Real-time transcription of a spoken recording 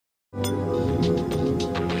Let's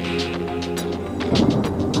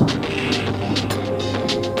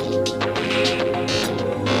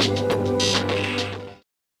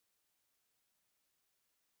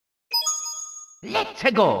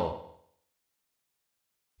go!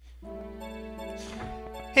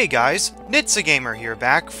 Hey guys, Gamer here,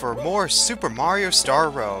 back for more Super Mario Star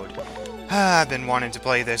Road. I've been wanting to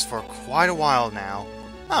play this for quite a while now.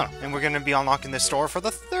 Oh, and we're going to be unlocking this store for the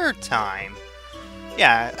third time.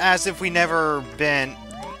 Yeah, as if we never been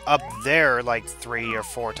up there like 3 or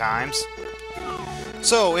 4 times.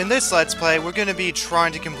 So, in this Let's Play, we're going to be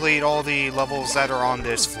trying to complete all the levels that are on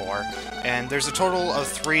this floor. And there's a total of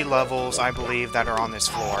 3 levels, I believe, that are on this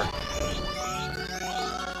floor.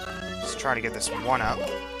 Let's try to get this one up.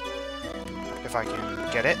 If I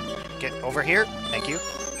can get it. Get over here. Thank you.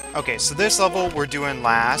 Okay, so this level we're doing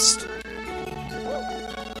last.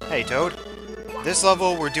 Hey, Toad. This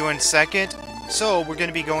level we're doing second. So, we're going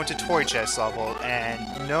to be going to Toy Chest level. And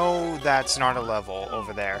no, that's not a level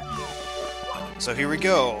over there. So here we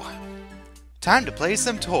go. Time to play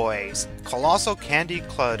some toys. Colossal Candy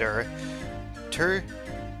Clutter.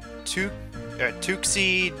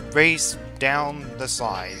 Tuxie Race Down the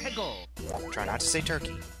Slide. Try not to say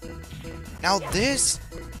turkey. Now this...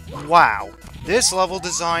 Wow. This level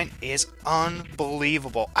design is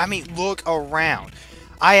unbelievable. I mean, look around.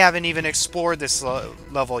 I haven't even explored this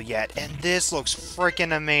level yet, and this looks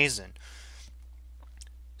freaking amazing.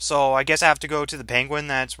 So I guess I have to go to the penguin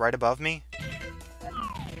that's right above me.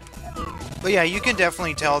 But yeah, you can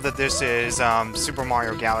definitely tell that this is Super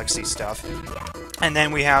Mario Galaxy stuff. And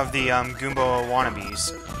then we have the Goomba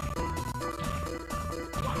wannabes.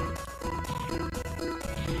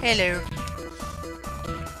 Hello.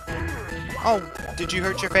 Oh, did you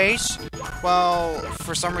hurt your face? Well,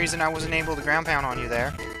 for some reason I wasn't able to ground pound on you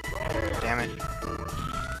there. Damn it.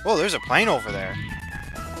 Oh, there's a plane over there.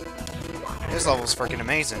 This level's freaking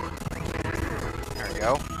amazing. There we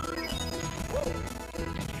go.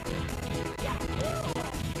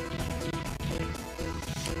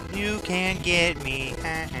 You can't get me.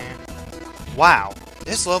 Wow,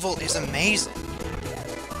 this level is amazing.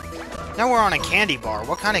 Now we're on a candy bar.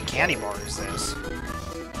 What kind of candy bar is this?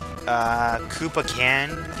 Koopa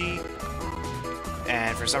Candy?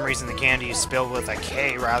 And for some reason the candy is spelled with a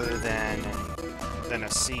K rather than a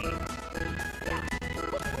C.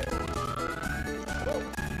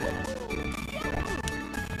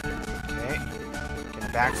 Okay. Can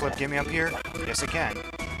a backflip get me up here? Yes, it can.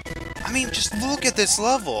 I mean, just look at this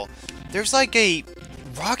level. There's like a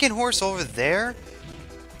rocking horse over there.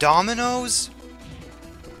 Dominoes.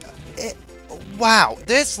 Wow,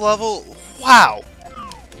 this level, wow.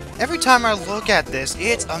 Every time I look at this,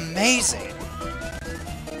 it's amazing.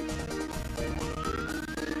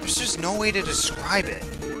 There's just no way to describe it.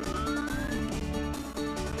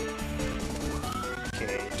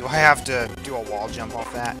 Okay, do I have to do a wall jump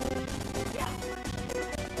off that?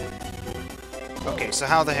 Okay, so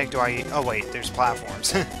how the heck do I... Oh wait, there's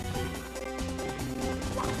platforms.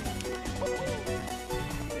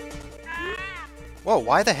 Whoa,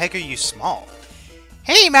 why the heck are you small?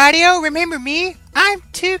 Hey Mario, remember me? I'm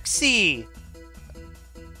Tuxie!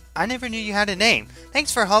 I never knew you had a name.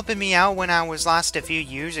 Thanks for helping me out when I was lost a few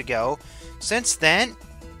years ago. Since then...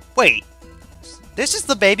 Wait, this is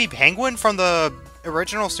the baby penguin from the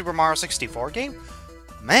original Super Mario 64 game?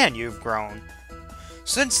 Man, you've grown.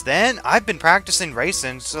 Since then, I've been practicing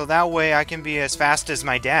racing, so that way I can be as fast as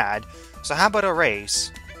my dad. So how about a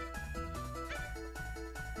race?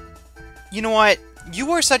 You know what? You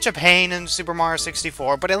were such a pain in Super Mario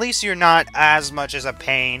 64, but at least you're not as much as a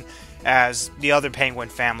pain as the other penguin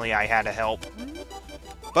family I had to help.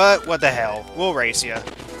 But what the hell, we'll race ya.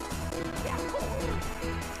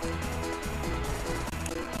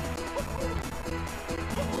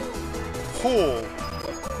 Oh.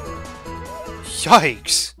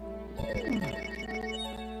 Yikes!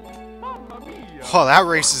 Oh, that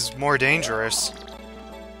race is more dangerous.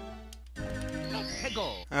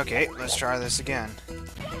 Okay, let's try this again.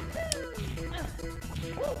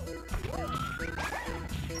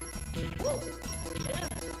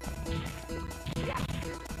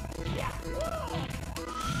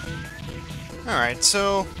 Alright,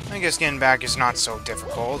 so I guess getting back is not so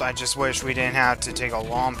difficult. I just wish we didn't have to take a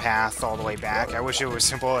long path all the way back. I wish it was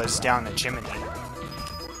simple as down the chimney.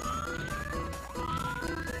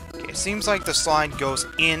 Okay, it seems like the slide goes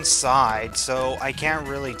inside, so I can't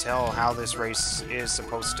really tell how this race is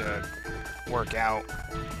supposed to work out.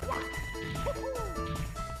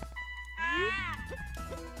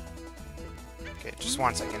 Okay, just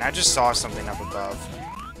one second. I just saw something up above.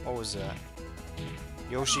 What was that?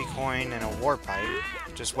 Yoshi coin and a warp pipe.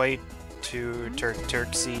 Just wait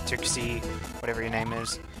Turksy, whatever your name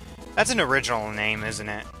is. That's an original name, isn't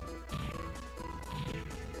it?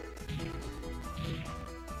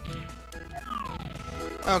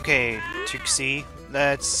 Okay, Turksy,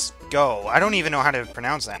 let's go. I don't even know how to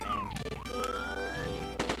pronounce that name.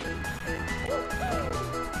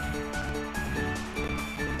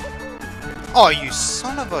 Oh, you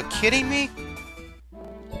son of a kidding me?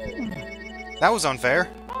 That was unfair.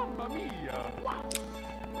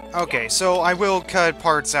 Okay, so I will cut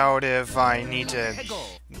parts out if I need to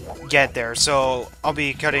get there. So I'll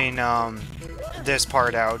be cutting this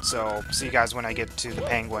part out. So see you guys when I get to the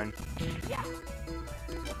penguin.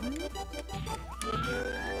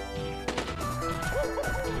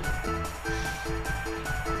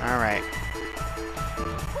 Alright.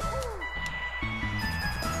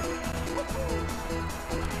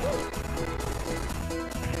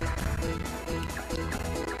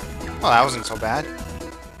 Well, that wasn't so bad.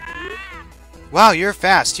 Wow, you're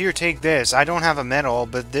fast. Here, take this. I don't have a medal,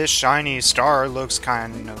 but this shiny star looks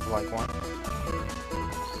kind of like one.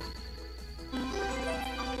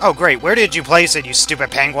 Oh, great. Where did you place it, you stupid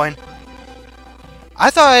penguin? I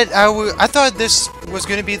thought this was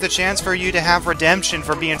going to be the chance for you to have redemption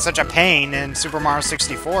for being such a pain in Super Mario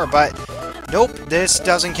 64, but nope, this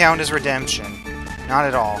doesn't count as redemption. Not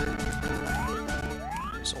at all.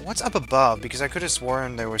 So what's up above? Because I could have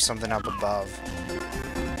sworn there was something up above.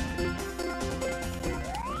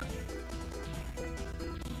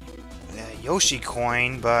 Yoshi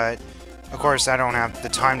coin, but of course I don't have the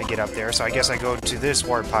time to get up there, so I guess I go to this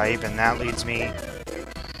warp pipe, and that leads me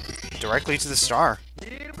directly to the star.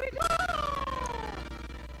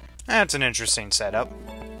 That's an interesting setup.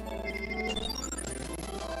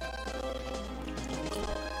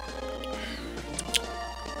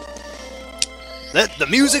 Let the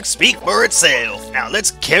music speak for itself. Now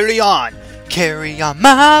let's carry on. Carry on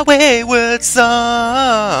my wayward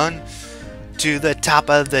son. To the top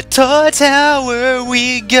of the toy tower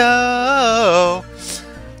we go.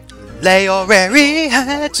 Lay your weary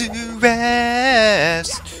head to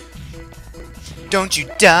rest. Don't you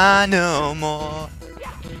die no more.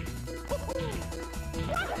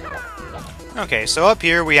 Okay, so up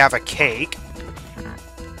here we have a cake.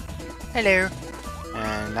 Hello.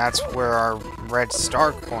 And that's where our red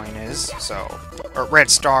star coin is, so... Or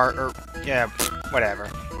red star, or... yeah,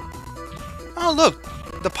 whatever. Oh, look!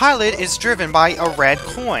 The pilot is driven by a red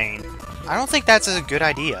coin. I don't think that's a good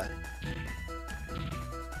idea.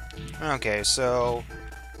 Okay, so...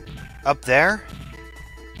 up there?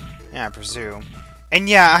 Yeah, I presume. And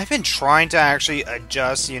yeah, I've been trying to actually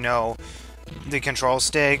adjust, you know, the control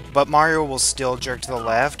stick, but Mario will still jerk to the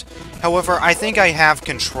left. However, I think I have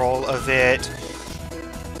control of it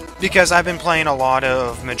because I've been playing a lot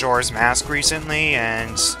of Majora's Mask recently,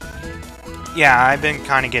 and yeah, I've been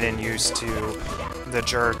kind of getting used to the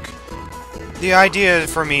jerk. The idea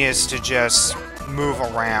for me is to just move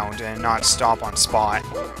around and not stop on spot.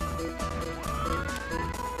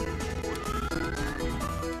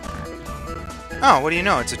 Oh, what do you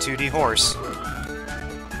know? It's a 2D horse.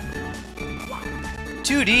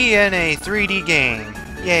 2D in a 3D game.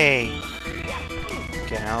 Yay.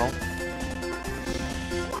 Okay, now.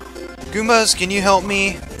 Goombas, can you help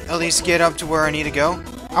me at least get up to where I need to go?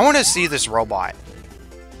 I want to see this robot.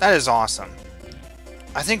 That is awesome.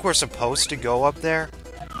 I think we're supposed to go up there.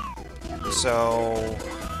 So...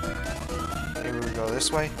 maybe we go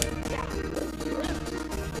this way?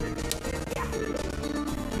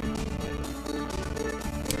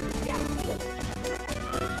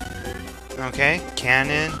 Okay,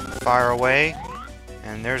 cannon, fire away,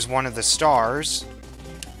 and there's one of the stars.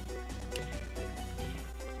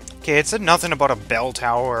 Okay, it said nothing about a bell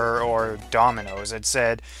tower or dominoes. It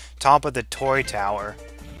said top of the toy tower.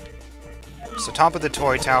 So top of the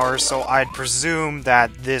toy tower, so I'd presume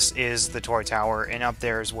that this is the toy tower, and up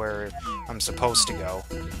there is where I'm supposed to go.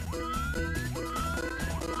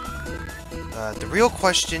 The real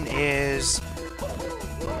question is,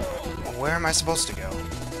 where am I supposed to go?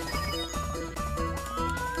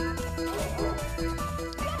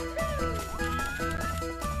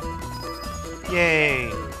 Yay!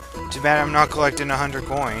 Too bad I'm not collecting 100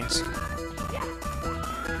 coins.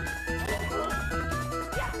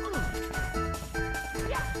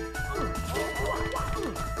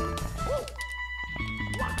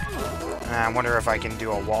 I wonder if I can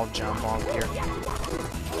do a wall jump on here.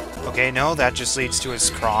 Okay, no, that just leads to his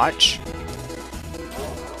crotch.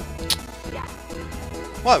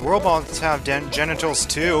 What? Robots have genitals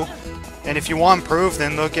too. And if you want proof,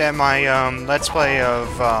 then look at my Let's Play of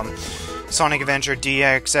Sonic Adventure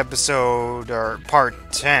DX episode, or part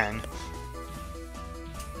 10.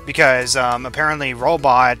 Because apparently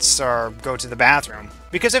robots go to the bathroom.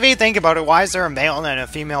 Because if you think about it, why is there a male and a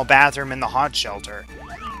female bathroom in the hot shelter?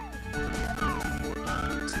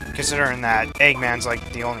 Considering that Eggman's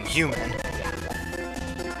like the only human.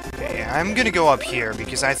 Okay, I'm gonna go up here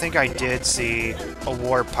because I think I did see a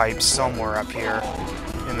warp pipe somewhere up here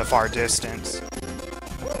in the far distance.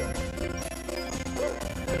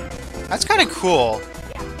 That's kind of cool.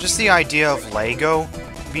 Just the idea of Lego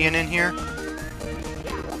being in here.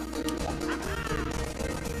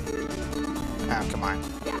 Oh, come on.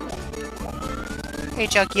 Hey,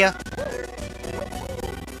 Chuckia.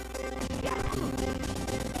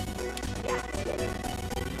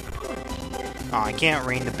 Oh, I can't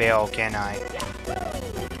ring the bell, can I?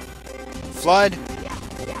 Flood?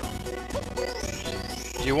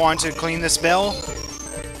 Do you want to clean this bell?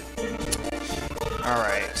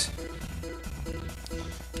 Alright.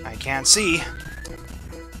 I can't see.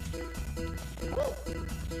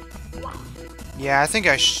 Yeah, I think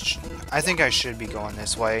I should be going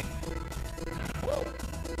this way.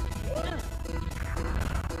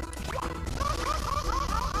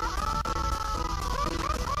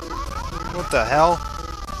 What the hell?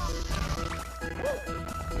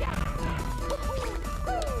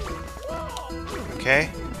 Okay.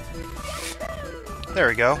 There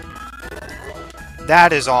we go.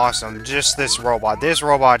 That is awesome. Just this robot. This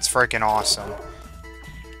robot's freaking awesome.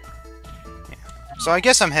 Yeah. So I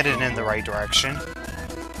guess I'm headed in the right direction.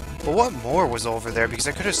 But what more was over there? Because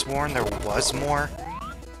I could have sworn there was more.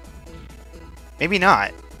 Maybe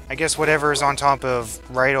not. I guess whatever is on top of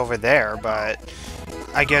right over there, but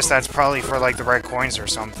I guess that's probably for like the red coins or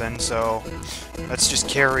something, so let's just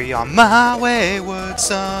carry on my wayward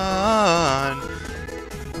son.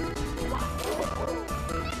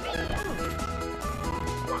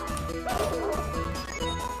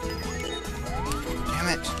 Damn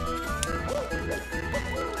it.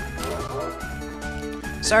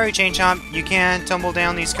 Sorry, Chain Chomp, you can't tumble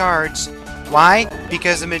down these cards. Why?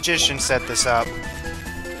 Because a magician set this up.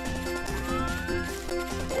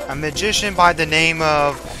 A magician by the name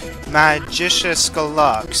of Magicius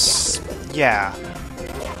Galux. Yeah.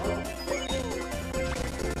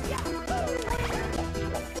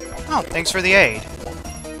 Oh, thanks for the aid.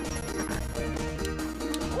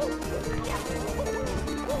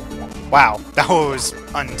 Wow, that was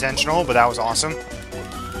unintentional, but that was awesome.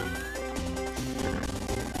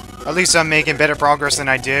 At least I'm making better progress than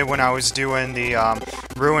I did when I was doing the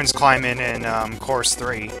ruins climbing in Course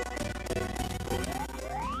 3.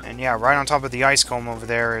 And yeah, right on top of the ice comb over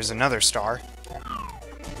there is another star.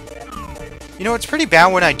 You know, it's pretty bad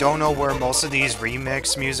when I don't know where most of these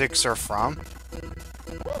remix musics are from.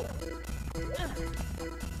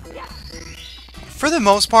 For the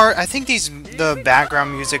most part, I think the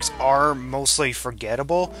background musics are mostly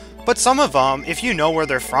forgettable, but some of them, if you know where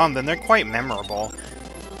they're from, then they're quite memorable.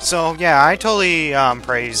 So yeah, I totally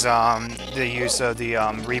praise the use of the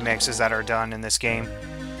remixes that are done in this game.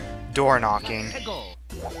 Door knocking.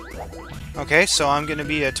 Okay, so I'm gonna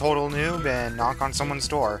be a total noob and knock on someone's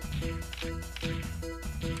door.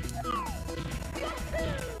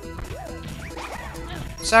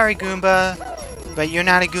 Sorry, Goomba, but you're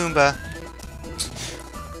not a Goomba.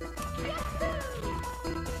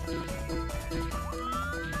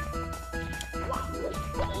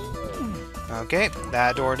 Okay,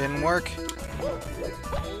 that door didn't work.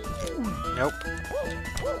 Nope.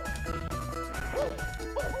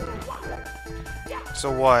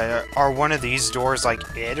 So what, are one of these doors like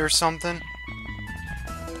it or something?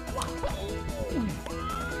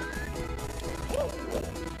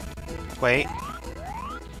 Wait.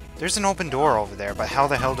 There's an open door over there, but how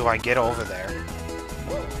the hell do I get over there?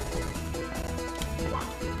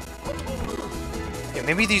 Yeah,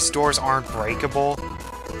 maybe these doors aren't breakable.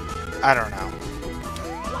 I don't know.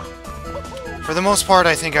 For the most part,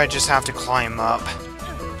 I think I just have to climb up.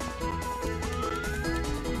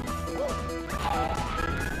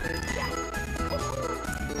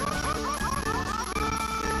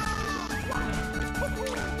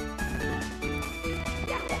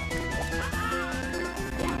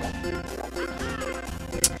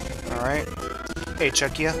 Alright. Hey,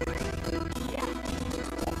 Chuckia.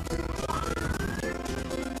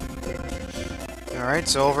 Alright,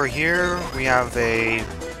 so over here we have a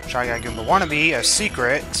Shy Guy Goomba wannabe, a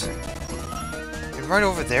secret. And right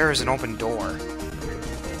over there is an open door.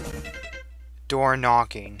 Door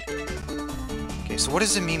knocking. Okay, so what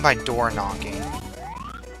does it mean by door knocking?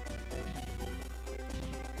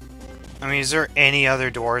 I mean, is there any other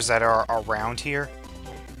doors that are around here?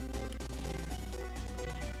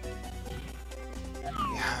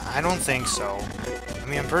 Yeah, I don't think so. I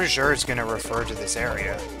mean, I'm pretty sure it's going to refer to this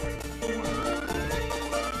area.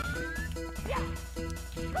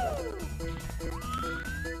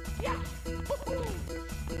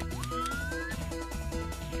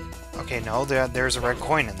 Okay, no, there's a red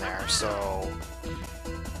coin in there, so...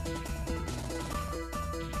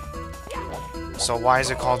 So why is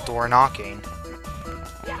it called door knocking?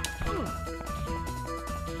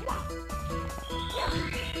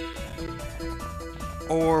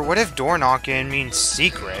 Or what if door knocking means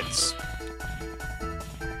secrets?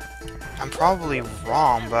 I'm probably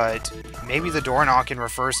wrong, but maybe the door knocking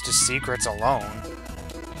refers to secrets alone.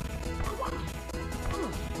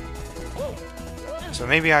 So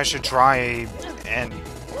maybe I should try and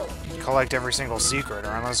collect every single secret, or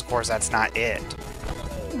unless, of course, that's not it.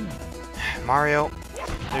 Mario,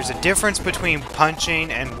 there's a difference between punching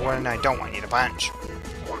and when I don't want you to punch.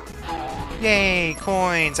 Yay,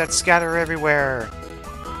 coins that scatter everywhere.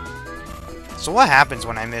 So what happens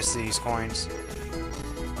when I miss these coins?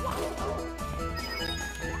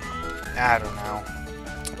 I don't know.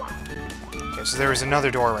 Okay, so there was another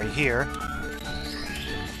door right here.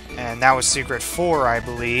 And that was secret 4, I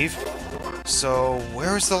believe. So,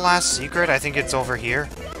 where's the last secret? I think it's over here.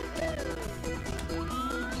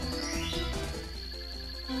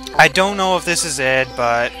 I don't know if this is it,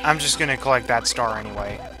 but I'm just gonna collect that star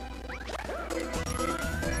anyway.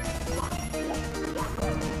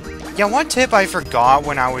 Yeah, one tip I forgot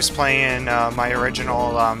when I was playing my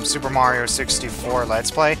original Super Mario 64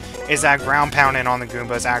 Let's Play is that ground pounding on the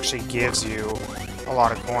Goombas actually gives you a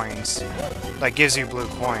lot of coins. Like, gives you blue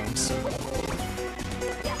coins.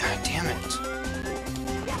 God damn it.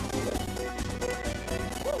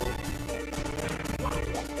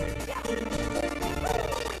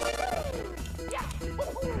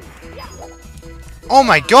 Oh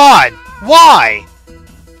my god! Why?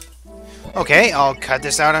 Okay, I'll cut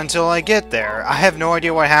this out until I get there. I have no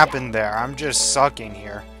idea what happened there. I'm just sucking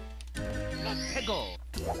here.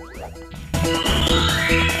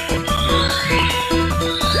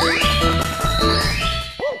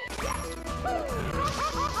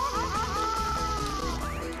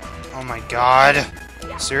 Oh my god.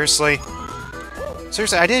 Seriously?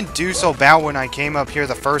 Seriously, I didn't do so bad when I came up here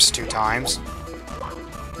the first 2 times.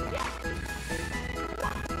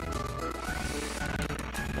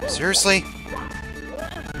 Seriously?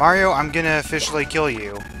 Mario, I'm gonna officially kill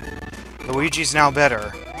you. Luigi's now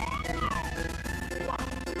better.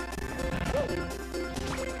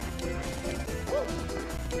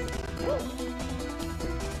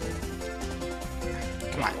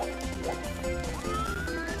 Come on.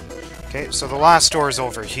 Okay, so the last door is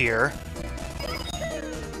over here.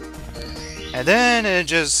 And then it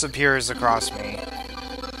just appears across me.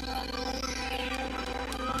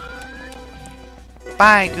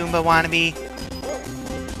 Bye, Goomba wannabe!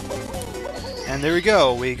 And there we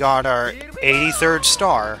go, we got our 83rd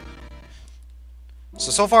star.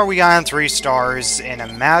 So far we got 3 stars in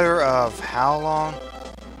a matter of how long?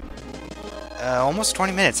 Almost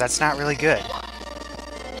 20 minutes, that's not really good.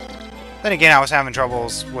 Then again, I was having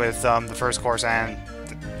troubles with the first course and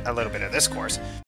a little bit of this course.